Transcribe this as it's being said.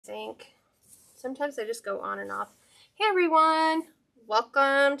think sometimes I just go on and off. Hey everyone,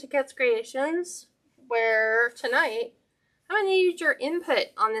 welcome to Kat's Creations, where tonight I'm going to need your input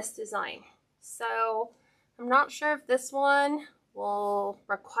on this design. So I'm not sure if this one will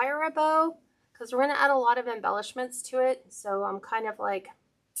require a bow because we're going to add a lot of embellishments to it. So I'm kind of like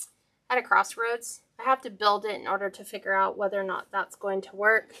at a crossroads. I have to build it in order to figure out whether or not that's going to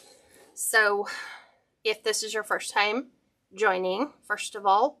work. So if this is your first time joining, first of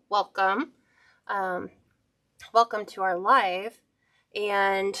all, welcome. Welcome to our live.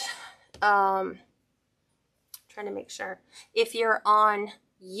 And trying to make sure if you're on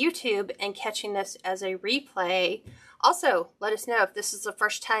YouTube and catching this as a replay, also let us know if this is the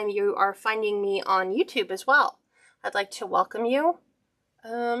first time you are finding me on YouTube as well. I'd like to welcome you.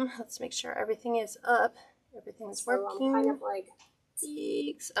 Let's make sure everything is up. Everything's working. I'm kind of like,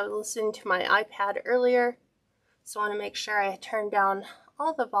 I was listening to my iPad earlier, so I want to make sure I turn down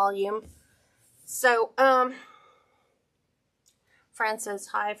all the volume. So, Fran says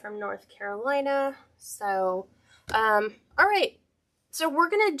hi from North Carolina. So, all right. So we're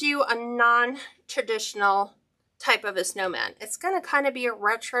going to do a non-traditional type of a snowman. It's going to kind of be a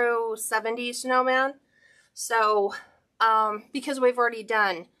retro 70s snowman. So, because we've already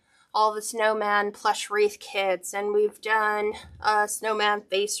done all the snowman plush wreath kits, and we've done a snowman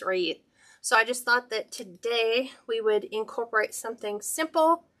face wreath. So I just thought that today we would incorporate something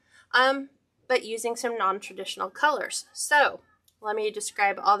simple, but using some non-traditional colors. So let me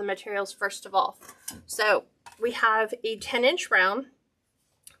describe all the materials first of all. So we have a 10-inch round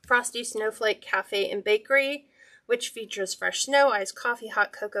Frosty Snowflake Cafe and Bakery, which features fresh snow, iced coffee,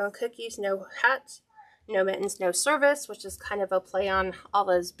 hot cocoa, and cookies, no hats, no mittens, no service, which is kind of a play on all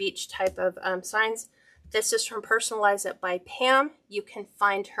those beach type of signs. This is from Personalize It by Pam. You can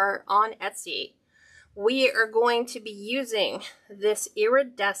find her on Etsy. We are going to be using this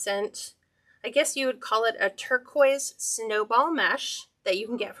iridescent, I guess you would call it a turquoise snowball mesh that you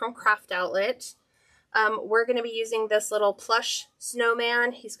can get from Craft Outlet. We're going to be using this little plush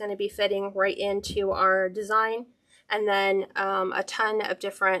snowman. He's going to be fitting right into our design. And then a ton of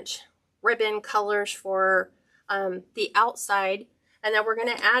different ribbon colors for the outside. And then we're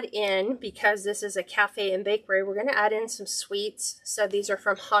going to add in, because this is a cafe and bakery, we're going to add in some sweets. So these are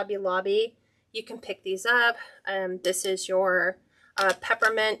from Hobby Lobby. You can pick these up. This is your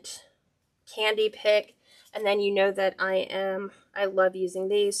peppermint candy pick. And then you know that I love using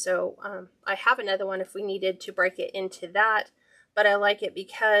these. So I have another one if we needed to break it into that. But I like it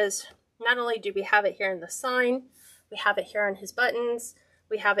because not only do we have it here in the sign, we have it here on his buttons,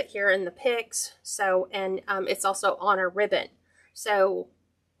 we have it here in the picks. So, and it's also on our ribbon. So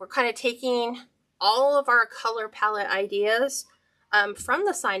we're kind of taking all of our color palette ideas from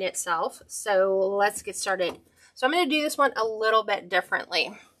the sign itself. So let's get started. So I'm going to do this one a little bit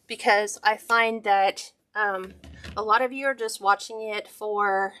differently because I find that a lot of you are just watching it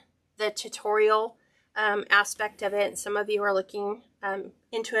for the tutorial aspect of it. And some of you are looking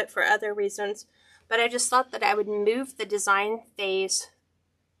into it for other reasons. But I just thought that I would move the design phase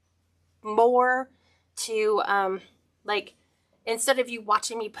more to like, instead of you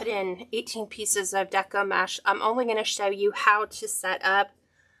watching me put in 18 pieces of deco mesh, I'm only going to show you how to set up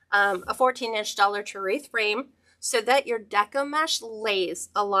a 14-inch Dollar Tree wreath frame so that your deco mesh lays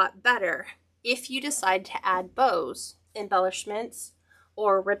a lot better if you decide to add bows, embellishments,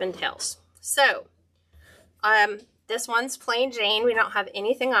 or ribbon tails. So this one's plain Jane. We don't have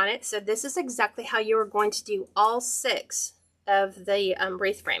anything on it. So this is exactly how you are going to do all 6 of the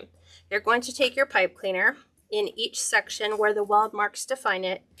wreath frame. You're going to take your pipe cleaner. In each section where the weld marks define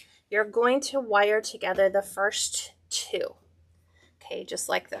it, you're going to wire together the first 2. Okay, just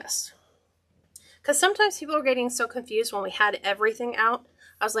like this. Because sometimes people are getting so confused when we had everything out.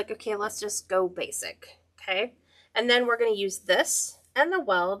 I was like, okay, let's just go basic. Okay, and then we're going to use this and the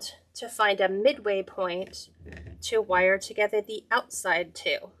weld to find a midway point to wire together the outside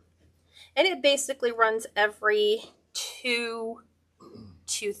 2. And it basically runs every 2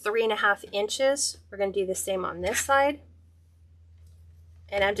 to 3.5 inches. We're going to do the same on this side.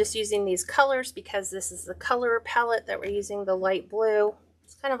 And I'm just using these colors because this is the color palette that we're using, the light blue.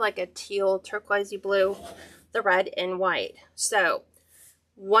 It's kind of like a teal, turquoisey blue, the red and white. So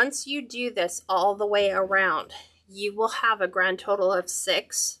once you do this all the way around, you will have a grand total of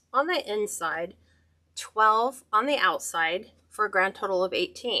 6 on the inside, 12 on the outside for a grand total of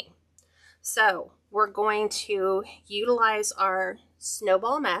 18. So we're going to utilize our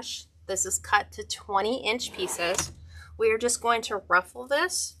snowball mesh. This is cut to 20-inch pieces. We are just going to ruffle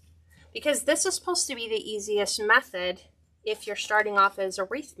this because this is supposed to be the easiest method if you're starting off as a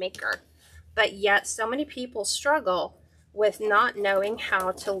wreath maker. But yet so many people struggle with not knowing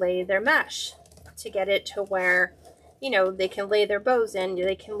how to lay their mesh to get it to where, you know, they can lay their bows in,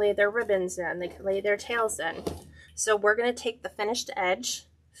 they can lay their ribbons in, they can lay their tails in. So we're going to take the finished edge.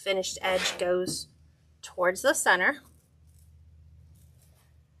 Finished edge goes towards the center.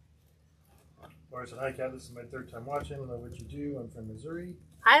 Laura said, hi, Kat. This is my third time watching. Love what you do. I'm from Missouri.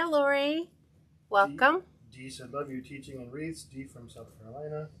 Hi, Lori. Welcome. D said, love your teaching in wreaths. D from South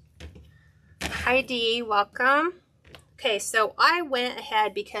Carolina. Hi, D. Welcome. Okay, so I went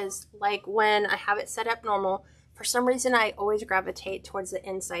ahead because, like, when I have it set up normal, for some reason I always gravitate towards the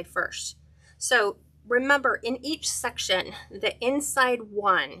inside first. So remember, in each section, the inside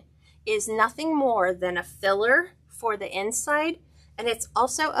one is nothing more than a filler for the inside, and it's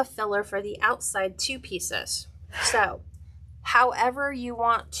also a filler for the outside two pieces. So however you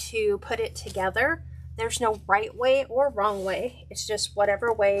want to put it together, there's no right way or wrong way. It's just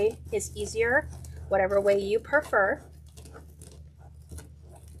whatever way is easier, whatever way you prefer.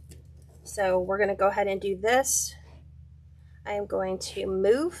 So we're going to go ahead and do this. I am going to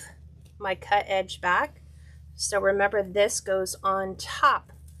move my cut edge back. So remember, this goes on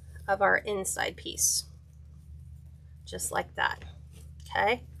top of our inside piece, just like that.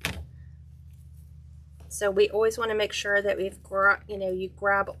 Okay. So we always want to make sure that you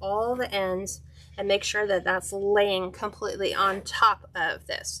grab all the ends and make sure that that's laying completely on top of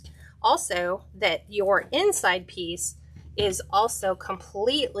this. Also, that your inside piece is also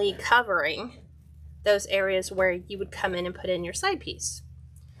completely covering those areas where you would come in and put in your side piece.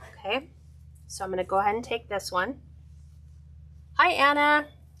 Okay, so I'm going to go ahead and take this one. Hi, Anna.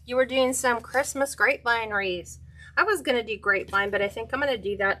 You were doing some Christmas grapevine wreaths. I was going to do grapevine, but I think I'm going to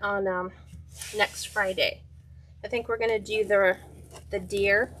do that on next Friday. I think we're going to do the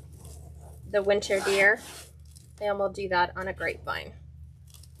deer, the winter deer, and we'll do that on a grapevine.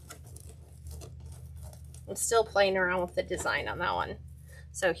 I'm still playing around with the design on that one.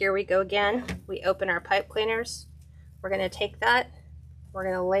 So here we go again. We open our pipe cleaners. We're going to take that. We're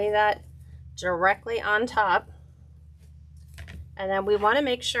going to lay that directly on top. And then we want to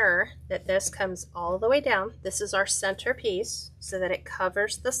make sure that this comes all the way down. This is our centerpiece so that it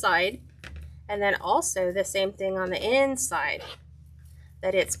covers the side. And then also the same thing on the inside,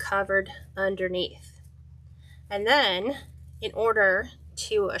 that it's covered underneath. And then in order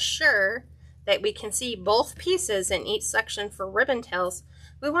to assure that we can see both pieces in each section for ribbon tails,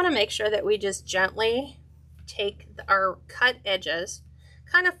 we want to make sure that we just gently take our cut edges,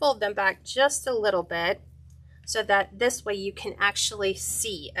 kind of fold them back just a little bit, so that this way you can actually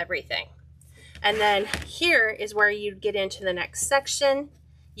see everything. And then here is where you'd get into the next section.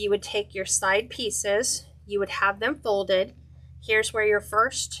 You would take your side pieces, you would have them folded. Here's where your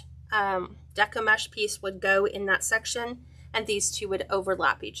first deco mesh piece would go in that section, and these two would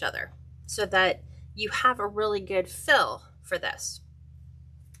overlap each other, so that you have a really good fill for this.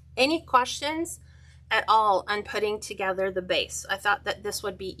 Any questions at all on putting together the base? I thought that this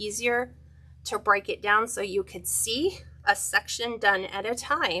would be easier to break it down so you could see a section done at a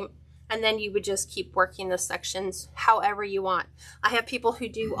time, and then you would just keep working the sections however you want. I have people who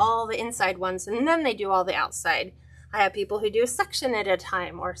do all the inside ones and then they do all the outside. I have people who do a section at a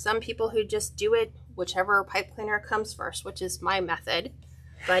time, or some people who just do it whichever pipe cleaner comes first, which is my method.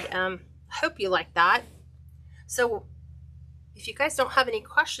 But I hope you like that. So if you guys don't have any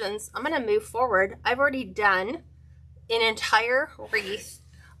questions, I'm going to move forward. I've already done an entire wreath,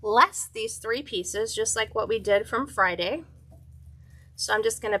 less these three pieces, just like what we did from Friday. So I'm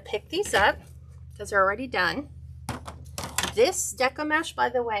just going to pick these up because they're already done. This deco mesh, by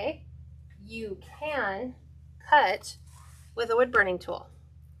the way, you can cut with a wood burning tool.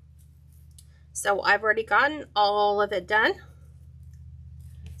 So I've already gotten all of it done.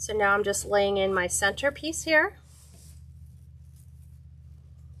 So now I'm just laying in my centerpiece here.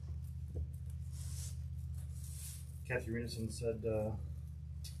 Kathy Renison said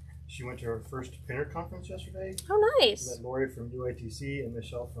she went to her first Pinner conference yesterday. Oh, nice. Met Lori from UITC and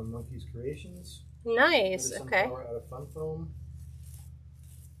Michelle from Monkeys Creations. Nice. Okay. Out of fun foam.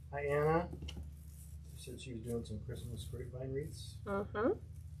 Hi, Anna. She said she was doing some Christmas grapevine wreaths.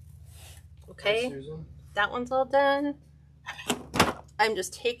 Okay. Hi, Susan. That one's all done. I'm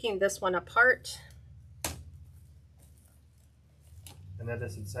just taking this one apart. And then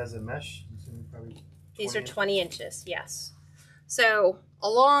this, it says a mesh. Probably These are 20 inches, yes. So a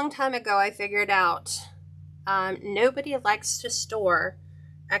long time ago, I figured out nobody likes to store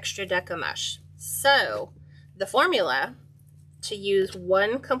extra deco mesh. So the formula to use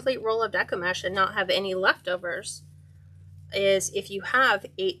one complete roll of deco mesh and not have any leftovers is, if you have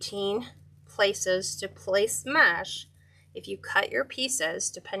 18 places to place mesh, if you cut your pieces,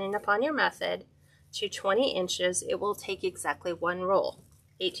 depending upon your method, to 20 inches, it will take exactly one roll.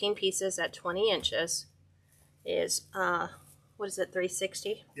 18 pieces at 20 inches is, what is it,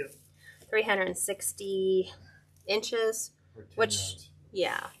 360? Yep. 360 inches, which, yards.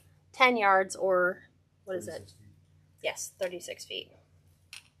 yeah, 10 yards or, what is it? Feet. Yes, 36 feet.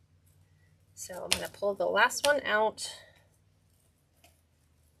 So I'm going to pull the last one out,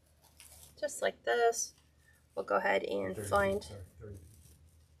 just like this. We'll go ahead and 30 find, feet, sorry, 30 feet.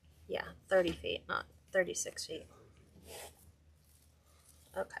 yeah, 30 feet, not 36 feet.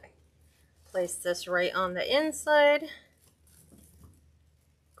 Okay. Place this right on the inside.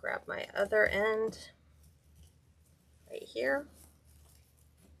 Grab my other end right here.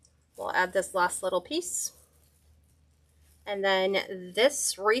 We'll add this last little piece. And then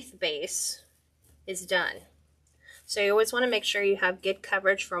this wreath base is done. So you always want to make sure you have good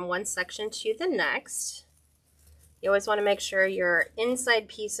coverage from one section to the next. You always want to make sure your inside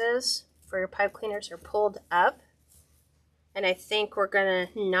pieces for your pipe cleaners are pulled up. And I think we're going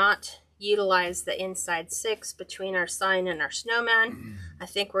to not utilize the inside 6 between our sign and our snowman. I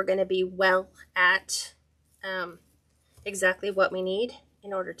think we're going to be well at exactly what we need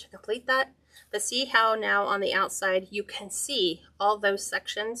in order to complete that. But see how now on the outside you can see all those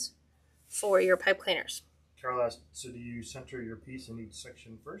sections for your pipe cleaners. Carol asked, so do you center your piece in each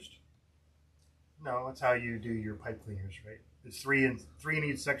section first? No, that's how you do your pipe cleaners, right? It's three in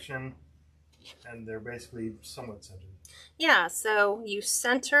each section, and they're basically somewhat centered. Yeah, so you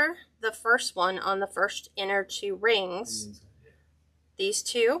center the first one on the first inner 2 rings, these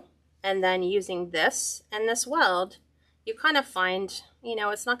 2, and then using this and this weld, you kind of find, you know,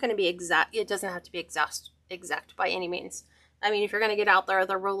 it's not going to be exact. It doesn't have to be exact by any means. I mean, if you're going to get out there with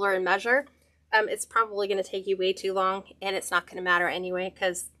a ruler and measure, it's probably going to take you way too long, and it's not going to matter anyway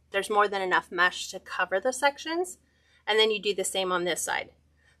because there's more than enough mesh to cover the sections. And then you do the same on this side.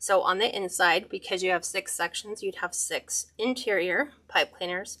 So on the inside, because you have 6 sections, you'd have 6 interior pipe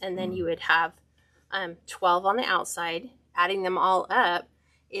cleaners, and then you would have 12 on the outside. Adding them all up,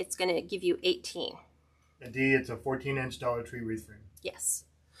 it's going to give you 18. And D, it's a 14-inch Dollar Tree wreath frame. Yes.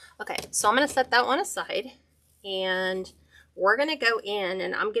 Okay, so I'm going to set that one aside, and we're going to go in,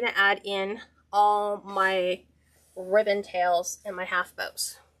 and I'm going to add in all my ribbon tails and my half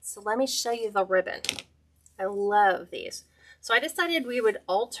bows. So let me show you the ribbon. I love these. So I decided we would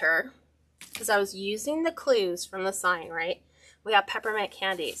alter, because I was using the clues from the sign, right? We have peppermint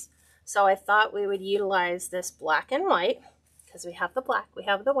candies. So I thought we would utilize this black and white, because we have the black, we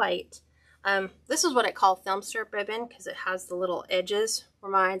have the white. This is what I call film strip ribbon, because it has the little edges.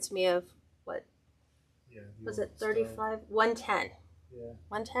 Reminds me of, what? Yeah, was it 35? 110. Yeah.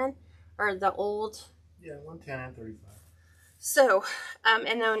 110? Or the old? Yeah, 110 and 35. So,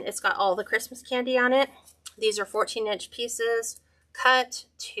 and then it's got all the Christmas candy on it. These are 14-inch pieces cut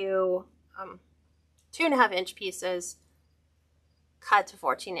to 2.5-inch pieces cut to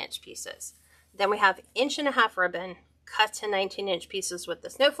 14-inch pieces. Then we have 1.5 inch ribbon cut to 19-inch pieces with the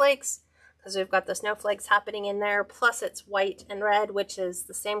snowflakes, because we've got the snowflakes happening in there, plus it's white and red, which is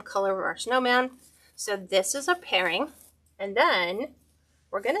the same color of our snowman. So this is a pairing. And then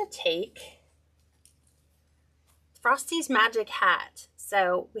we're going to take Frosty's Magic Hat.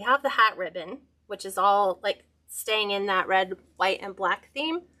 So we have the hat ribbon, which is all like staying in that red, white, and black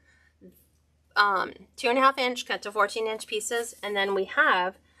theme. 2.5 inch cut to 14-inch pieces. And then we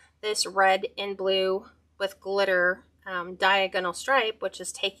have this red and blue with glitter diagonal stripe, which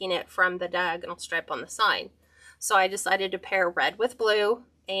is taking it from the diagonal stripe on the sign. So I decided to pair red with blue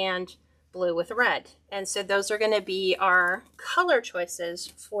and blue with red. And so those are going to be our color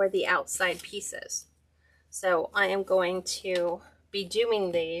choices for the outside pieces. So I am going to be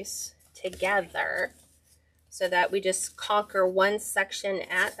doing these together so that we just conquer one section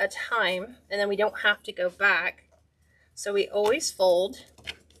at a time, and then we don't have to go back. So we always fold.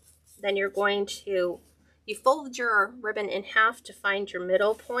 Then you're going to, you fold your ribbon in half to find your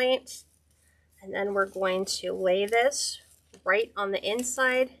middle point, and then we're going to lay this right on the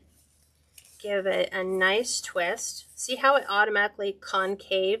inside, give it a nice twist. See how it automatically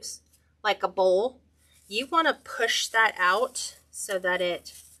concaves like a bowl? You want to push that out so that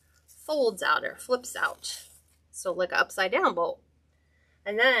it folds out or flips out. So like an upside down bowl.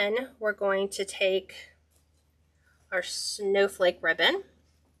 And then we're going to take our snowflake ribbon.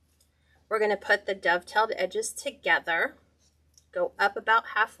 We're going to put the dovetailed edges together, go up about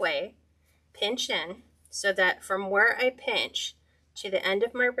halfway, pinch in so that from where I pinch to the end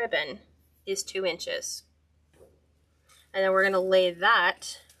of my ribbon is 2 inches. And then we're going to lay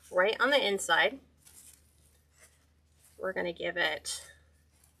that right on the inside. We're going to give it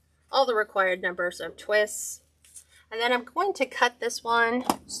all the required numbers of twists. And then I'm going to cut this one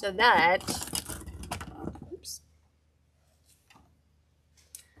so that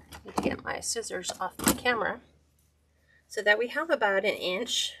Need to get my scissors off my camera so that we have about an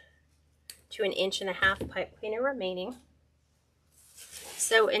inch to an inch and a half pipe cleaner remaining.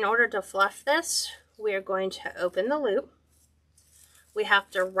 So in order to fluff this, we are going to open the loop. We have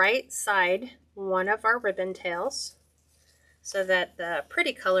to right side one of our ribbon tails so that the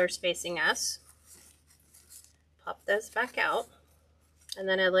pretty color is facing us. Pop those back out, and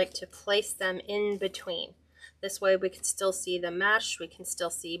then I like to place them in between. This way we can still see the mesh, we can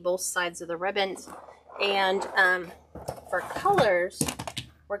still see both sides of the ribbons. And for colors,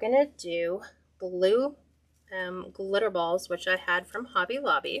 we're gonna do blue glitter balls, which I had from Hobby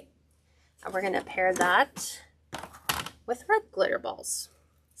Lobby. And we're gonna pair that with red glitter balls,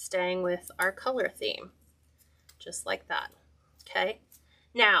 staying with our color theme, just like that. Okay,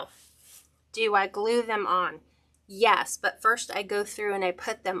 now, do I glue them on? Yes, but first I go through and I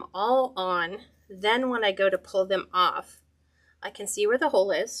put them all on. Then when I go to pull them off, I can see where the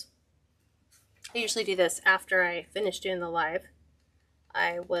hole is. I usually do this after I finish doing the live.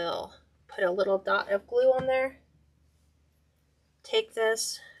 I will put a little dot of glue on there, take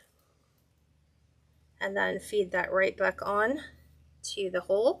this, and then feed that right back on to the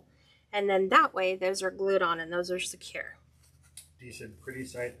hole. And then that way, those are glued on and those are secure. Decent, pretty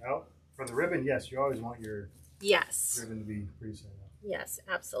side out. For the ribbon, yes, you always want your ribbon to be pretty side out. Yes,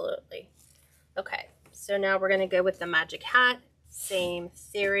 absolutely. Okay, so now we're gonna go with the magic hat. Same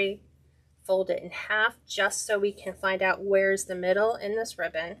theory. Fold it in half just so we can find out where's the middle in this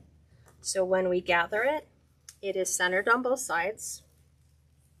ribbon. So when we gather it, it is centered on both sides.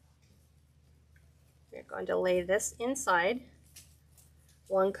 We're going to lay this inside.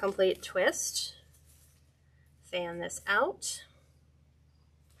 One complete twist. Fan this out.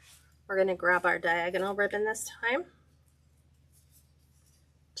 We're going to grab our diagonal ribbon this time.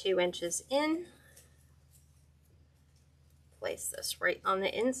 2 inches in. Place this right on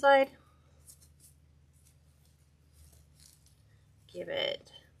the inside. Give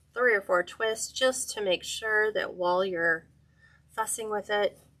it 3 or 4 twists just to make sure that while you're fussing with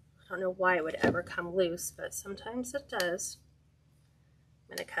it, I don't know why it would ever come loose, but sometimes it does.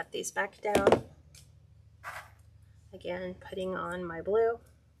 I'm going to cut these back down. Again, putting on my blue.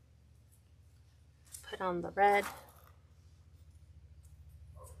 Put on the red.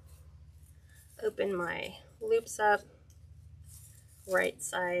 Open my loops up. Right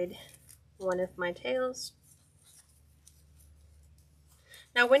side one of my tails.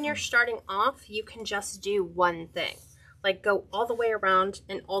 Now when you're starting off, you can just do one thing, like go all the way around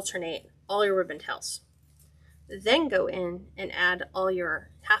and alternate all your ribbon tails. Then go in and add all your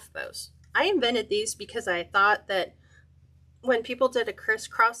half bows. I invented these because I thought that when people did a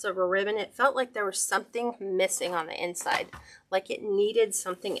crisscross of a ribbon, it felt like there was something missing on the inside, like it needed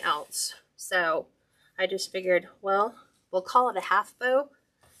something else. So I just figured, well, we'll call it a half bow.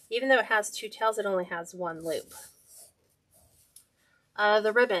 Even though it has 2 tails, it only has 1 loop.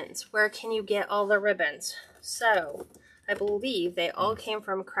 The ribbons, where can you get all the ribbons? So, I believe they all came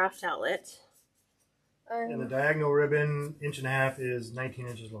from Craft Outlet. And the diagonal ribbon, 1.5 inches, is 19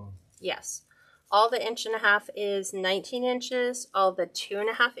 inches long. Yes. All the 1.5 inches is 19 inches. All the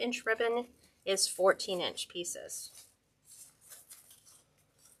 2.5 inch ribbon is 14-inch pieces.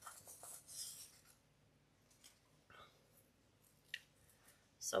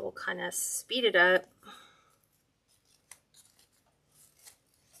 So we'll kind of speed it up.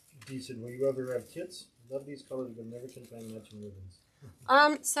 Decent. Will you ever have kits? Love these colors, but never can find matching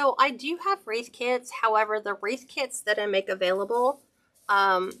ribbons. So I do have wreath kits. However, the wreath kits that I make available,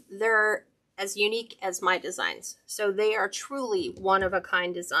 they're as unique as my designs. So they are truly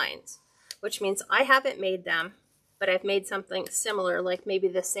one-of-a-kind designs, which means I haven't made them, but I've made something similar, like maybe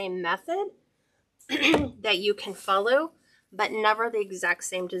the same method that you can follow, but never the exact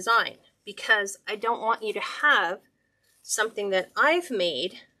same design, because I don't want you to have something that I've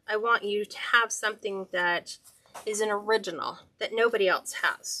made. I want you to have something that is an original that nobody else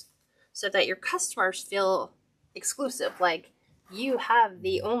has, so that your customers feel exclusive, like you have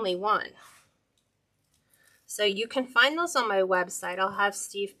the only one. So you can find those on my website. I'll have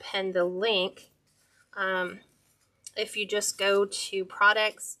Steve pin the link. If you just go to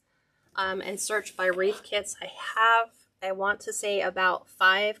products and search by wreath kits, I want to say about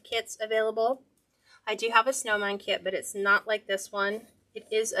 5 kits available. I do have a snowman kit, but it's not like this one. It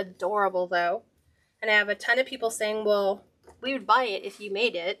is adorable though. And I have a ton of people saying, well, we would buy it if you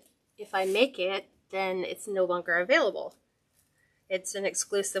made it. If I make it, then it's no longer available. It's an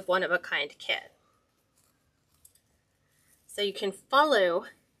exclusive one-of-a-kind kit. So you can follow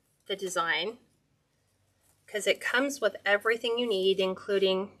the design because it comes with everything you need,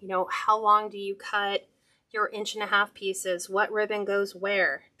 including, you know, how long do you cut? your 1.5 pieces, what ribbon goes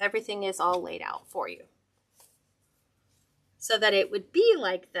where. Everything is all laid out for you. So that it would be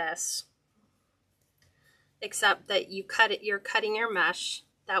like this, except that you're cutting your mesh.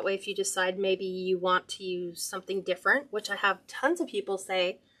 That way if you decide maybe you want to use something different, which I have tons of people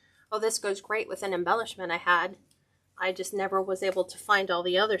say, oh, this goes great with an embellishment I had. I just never was able to find all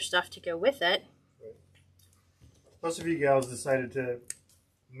the other stuff to go with it. Right. Most of you gals decided to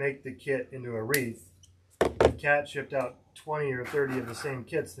make the kit into a wreath. If Cat shipped out 20 or 30 of the same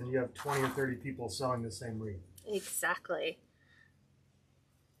kits, then you have 20 or 30 people selling the same wreath. Exactly.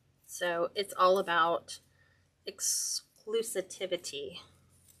 So it's all about exclusivity.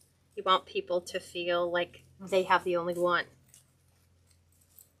 You want people to feel like they have the only one.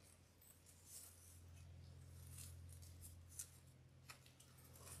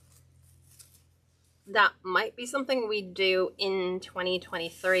 That might be something we do in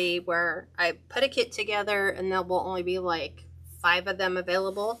 2023, where I put a kit together and there will only be like 5 of them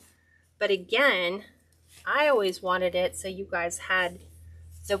available. But again, I always wanted it so you guys had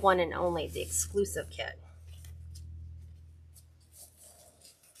the one and only, the exclusive kit.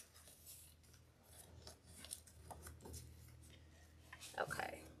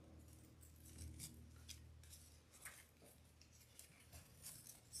 Okay.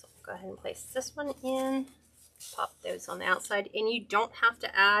 So go ahead and place this one in. Pop those on the outside. And you don't have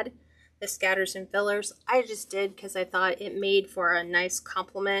to add the scatters and fillers. I just did because I thought it made for a nice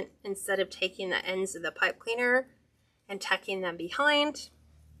complement instead of taking the ends of the pipe cleaner and tucking them behind.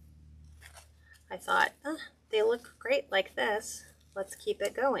 I thought, they look great like this. Let's keep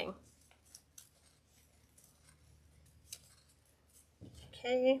it going.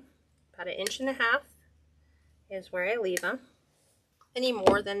 Okay, about 1.5 inches is where I leave them. Any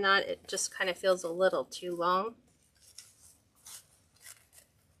more than that, it just kind of feels a little too long.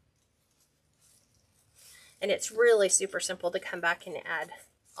 And it's really super simple to come back and add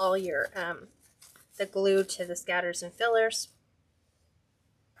all your the glue to the scatters and fillers.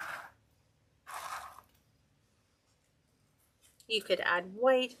 You could add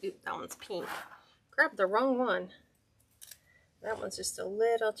white. Oop, that one's pink. Grabbed the wrong one. That one's just a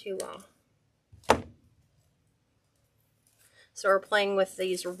little too long. So we're playing with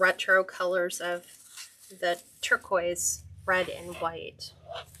these retro colors of the turquoise, red, and white.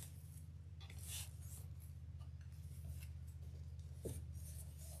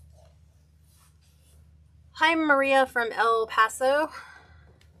 Hi, Maria from El Paso.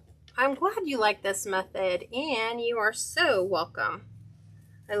 I'm glad you like this method, and you are so welcome.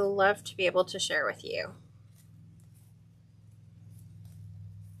 I love to be able to share with you.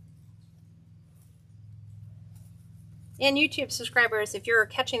 And YouTube subscribers, if you're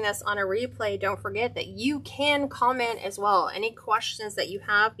catching this on a replay, don't forget that you can comment as well. Any questions that you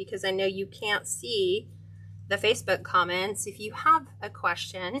have, because I know you can't see the Facebook comments. If you have a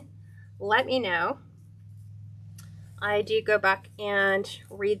question, let me know. I do go back and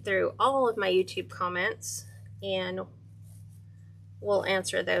read through all of my YouTube comments, and we'll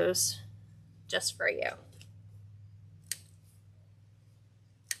answer those just for you.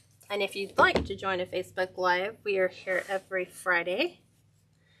 And if you'd like to join a Facebook Live, we are here every Friday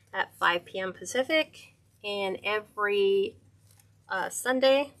at 5 p.m. Pacific, and every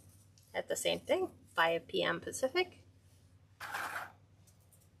Sunday at the same thing, 5 p.m. Pacific.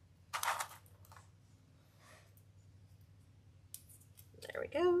 There we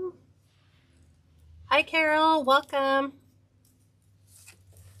go. Hi, Carol. Welcome.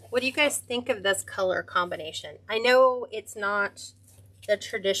 What do you guys think of this color combination? I know it's not the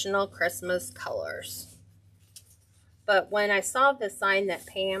traditional Christmas colors, but when I saw the sign that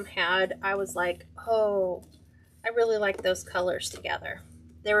Pam had, I was like, oh, I really like those colors together.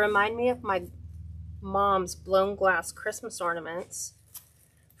 They remind me of my mom's blown glass Christmas ornaments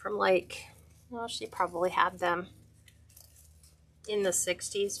from, like, well, she probably had them in the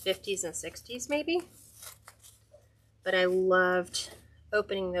 60s, 50s, and 60s maybe. But I loved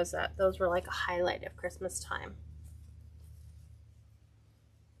opening those up. Those were like a highlight of Christmas time.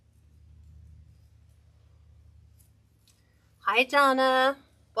 Hi, Donna.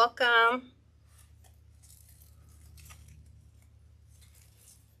 Welcome.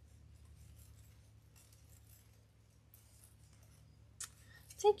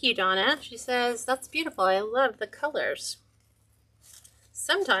 Thank you, Donna. She says, that's beautiful. I love the colors.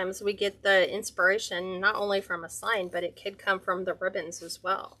 Sometimes we get the inspiration not only from a sign, but it could come from the ribbons as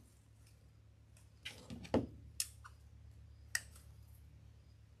well.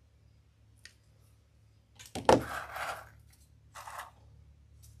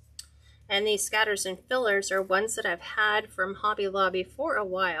 And these scatters and fillers are ones that I've had from Hobby Lobby for a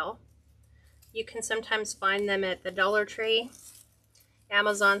while. You can sometimes find them at the Dollar Tree.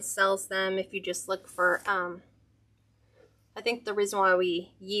 Amazon sells them if you just look for, I think the reason why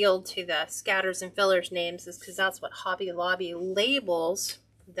we yield to the scatters and fillers names is because that's what Hobby Lobby labels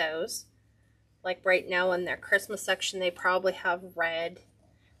those. Like right now in their Christmas section, they probably have red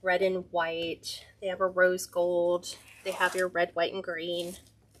and white. They have a rose gold. They have your red, white, and green.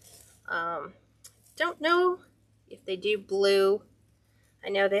 Don't know if they do blue. I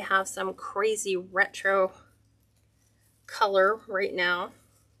know they have some crazy retro color right now.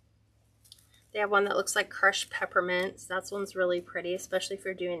 They have one that looks like crushed peppermints. That one's really pretty, especially if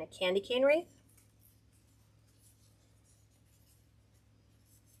you're doing a candy cane wreath.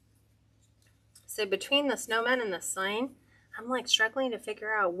 So between the snowman and the sign, I'm like struggling to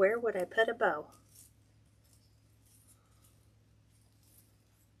figure out where would I put a bow.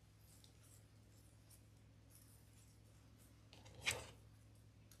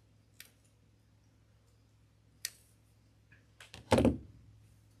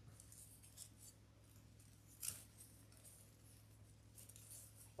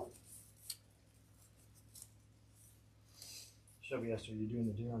 Shelby asked, are you doing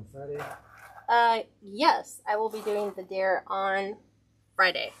the deer on Friday? Yes, I will be doing the deer on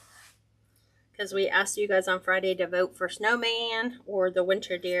Friday. Because we asked you guys on Friday to vote for snowman or the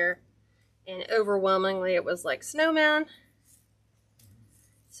winter deer. And overwhelmingly it was like snowman.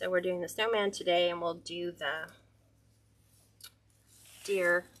 So we're doing the snowman today and we'll do the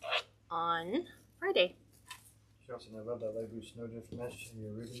deer on Friday. She also said, I love that light blue snowdrift mesh and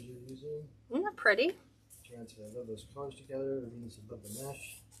your ribbons you're using. Isn't that pretty? Sharon said, I love those colors together. Ravina said, love the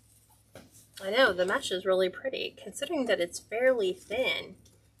mesh. I know, the mesh is really pretty. Considering that it's fairly thin,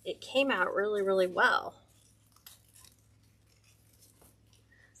 it came out really, really well.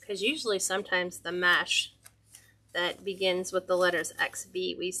 Because usually sometimes the mesh that begins with the letters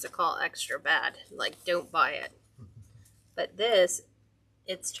XB we used to call extra bad. Like, don't buy it. But this,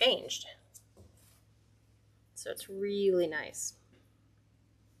 it's changed. So it's really nice.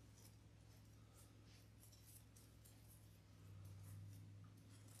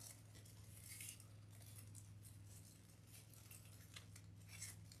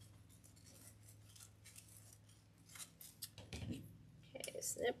 Okay,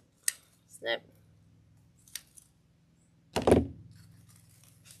 snip, snip.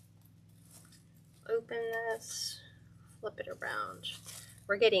 Open this, flip it around.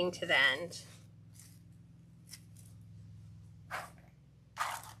 We're getting to the end.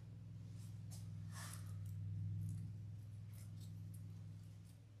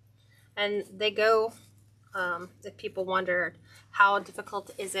 And they go, if people wondered how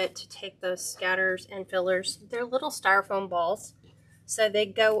difficult is it to take those scatters and fillers, they're little styrofoam balls. So they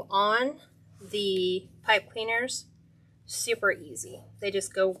go on the pipe cleaners super easy. They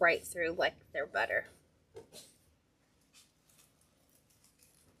just go right through like they're butter.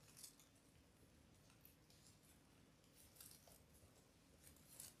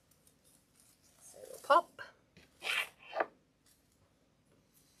 So pop.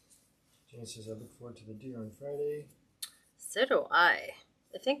 Jane says, I look forward to the deer on Friday. So do I.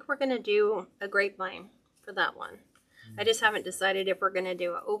 I think we're going to do a grapevine for that one. I just haven't decided if we're going to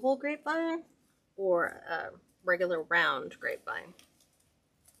do an oval grapevine or a regular round grapevine.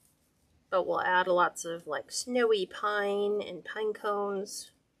 But we'll add lots of like snowy pine and pine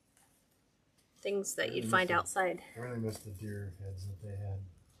cones. Things that you'd find outside. I really miss the deer heads that they had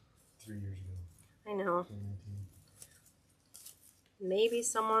 3 years ago. I know. 2019. Maybe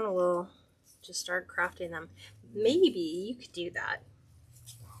someone will just start crafting them. Maybe you could do that.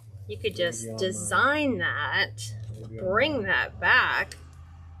 You could just design that, bring that back.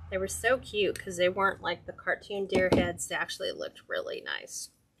 They were so cute because they weren't like the cartoon deer heads. They actually looked really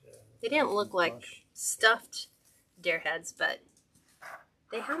nice. They didn't look like stuffed deer heads, but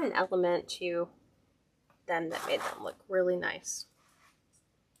they had an element to them that made them look really nice.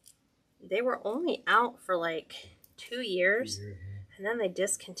 They were only out for like 2 years, and then they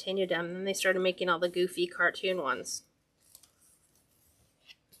discontinued them, and then they started making all the goofy cartoon ones.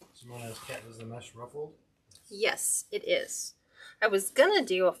 Simone asked, Kat, was the mesh ruffled? Yes, it is. I was gonna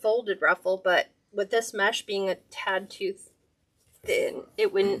do a folded ruffle, but with this mesh being a tad too thin,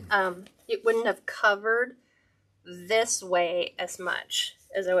 it wouldn't have covered this way as much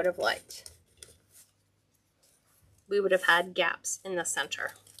as I would have liked. We would have had gaps in the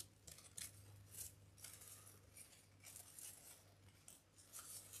center.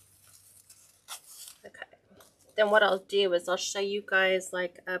 Okay. Then what I'll do is I'll show you guys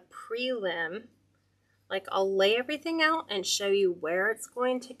like a prelim. Like I'll lay everything out and show you where it's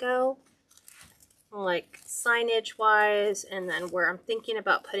going to go. Like signage wise, and then where I'm thinking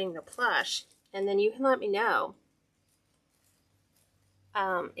about putting the plush. and then you can let me know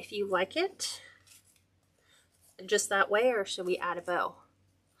if you like it just that way, or should we add a bow?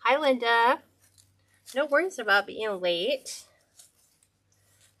 Hi, Linda. No worries about being late.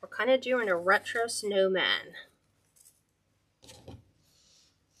 We're kind of doing a retro snowman.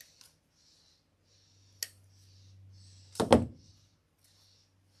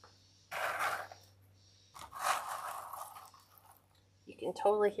 You can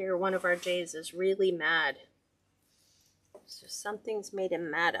totally hear one of our Jays is really mad. So something's made him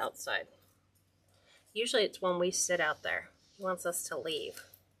mad outside. Usually it's when we sit out there. He wants us to leave.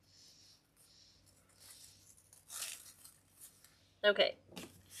 Okay,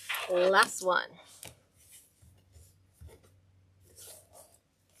 last one.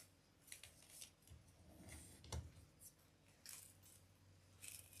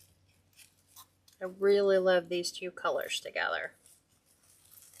 I really love these two colors together.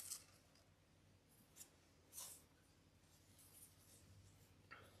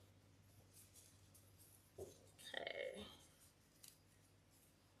 Okay.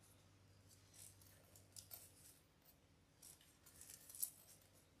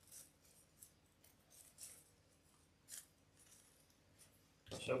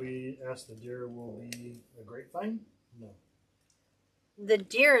 Shall we ask the deer will be a grapevine? No. The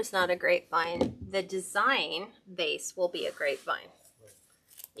deer is not a grapevine. The design vase will be a grapevine. Right.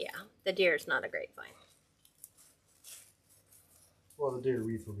 Yeah, the deer is not a grapevine. Well, the deer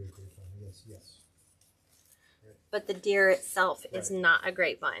wreath will be a grapevine, yes, yes. Right. But the deer itself is not a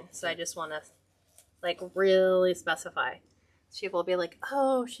grapevine. So I just want to like really specify. People will be like,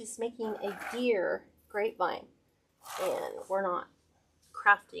 oh, she's making a deer grapevine. And we're not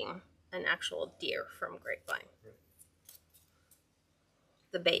crafting an actual deer from grapevine. Right.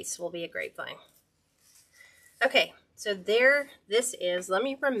 The base will be a grapevine. Okay, so there this is. Let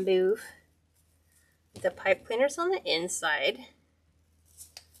me remove the pipe cleaners on the inside.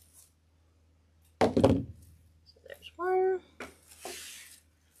 So there's one.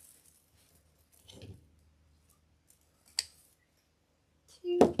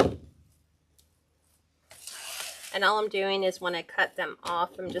 Two. And all I'm doing is when I cut them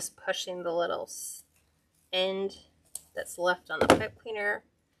off, I'm just pushing the little end that's left on the pipe cleaner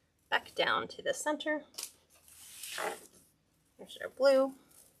back down to the center. There's our blue.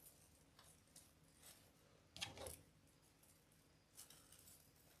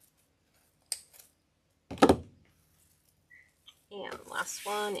 And last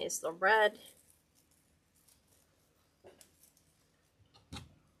one is the red.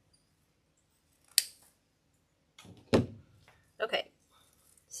 Okay,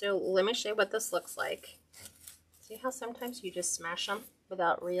 so let me show you what this looks like. See how sometimes you just smash them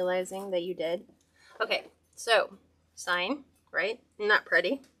without realizing that you did? Okay, so sign, right? Not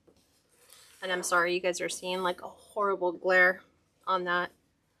pretty. And I'm sorry you guys are seeing like a horrible glare on that.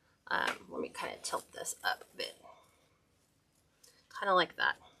 Let me kind of tilt this up a bit. Kind of like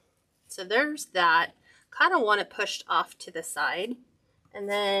that. So there's that. Kind of want it pushed off to the side. And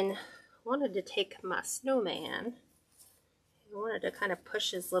then I wanted to take my snowman. I wanted to kind of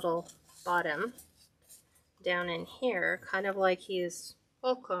push his little bottom down in here, kind of like he's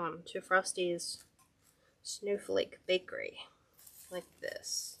welcome to Frosty's Snowflake Bakery, like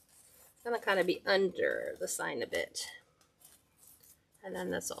this. It's gonna kind of be under the sign a bit, and then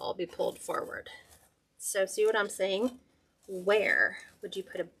this will all be pulled forward. So see what I'm saying? Where would you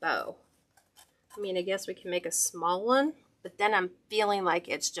put a bow? I mean, I guess we can make a small one, but then I'm feeling like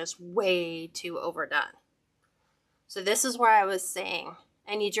it's just way too overdone. So this is where I was saying,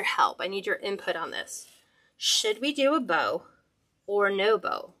 I need your help. I need your input on this. Should we do a bow or no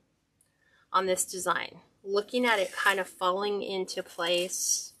bow on this design? Looking at it kind of falling into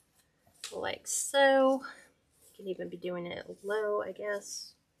place like so. You can even be doing it low, I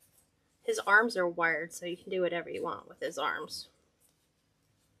guess. His arms are wired, so you can do whatever you want with his arms.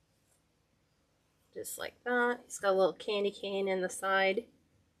 Just like that. He's got a little candy cane in the side.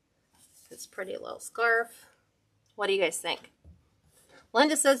 His pretty little scarf. What do you guys think?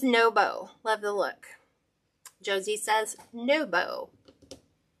 Linda says no bow. Love the look. Josie says no bow.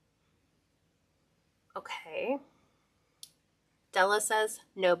 Okay. Della says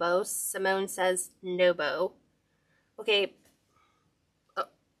no bow. Simone says no bow. Okay. Oh,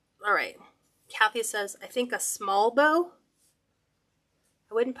 all right. Kathy says, I think a small bow.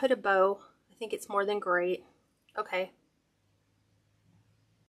 I wouldn't put a bow. I think it's more than great. Okay.